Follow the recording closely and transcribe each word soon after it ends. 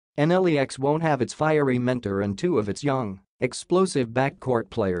NLEX won't have its fiery mentor and two of its young, explosive backcourt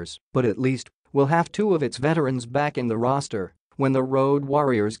players, but at least will have two of its veterans back in the roster when the Road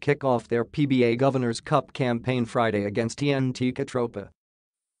Warriors kick off their PBA Governor's Cup campaign Friday against TNT Catropa.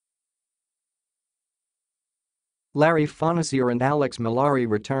 Larry Fonacier and Alex Mallari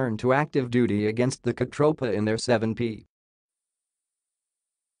return to active duty against the Catropa in their 7P.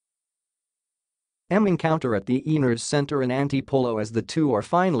 M encounter at the Eners Center in Antipolo as the two are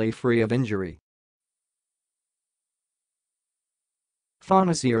finally free of injury.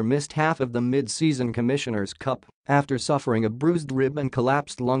 Fonacier missed half of the mid-season Commissioner's Cup after suffering a bruised rib and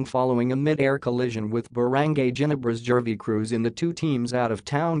collapsed lung following a mid-air collision with Barangay Ginabra's Jervy Cruz in the two teams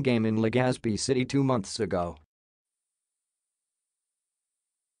out-of-town game in Legazpi City 2 months ago.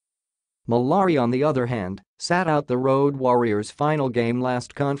 Mallari, on the other hand, sat out the Road Warriors' final game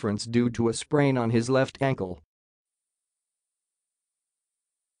last conference due to a sprain on his left ankle.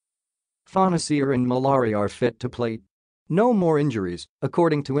 Fonacier and Mallari are fit to play. No more injuries,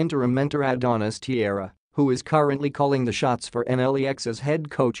 according to interim mentor Adonis Tierra, who is currently calling the shots for NLEX's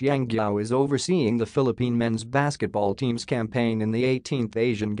head coach. Yang Giao is overseeing the Philippine men's basketball team's campaign in the 18th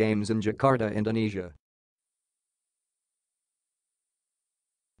Asian Games in Jakarta, Indonesia.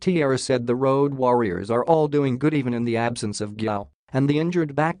 Tierra said the Road Warriors are all doing good even in the absence of Giao and the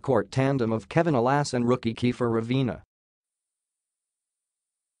injured backcourt tandem of Kevin Alas and rookie Kiefer Ravina.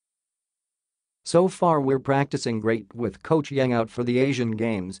 "So far we're practicing great with Coach Yang out for the Asian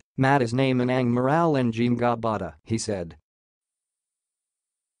Games, Mat is name and ang moral and Gabata," he said.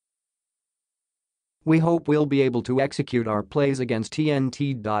 "We hope we'll be able to execute our plays against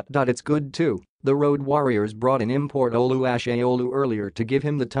TNT. It's good too. The Road Warriors brought in import Olu Ashaolu earlier to give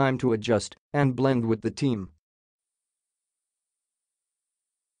him the time to adjust and blend with the team.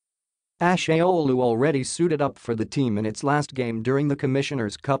 Ashaolu already suited up for the team in its last game during the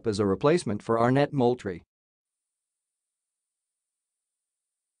Commissioner's Cup as a replacement for Arnett Moultrie.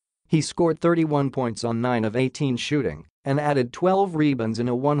 He scored 31 points on 9 of 18 shooting and added 12 rebounds in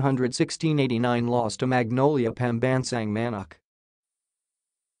a 116-89 loss to Magnolia Pambansang Manok.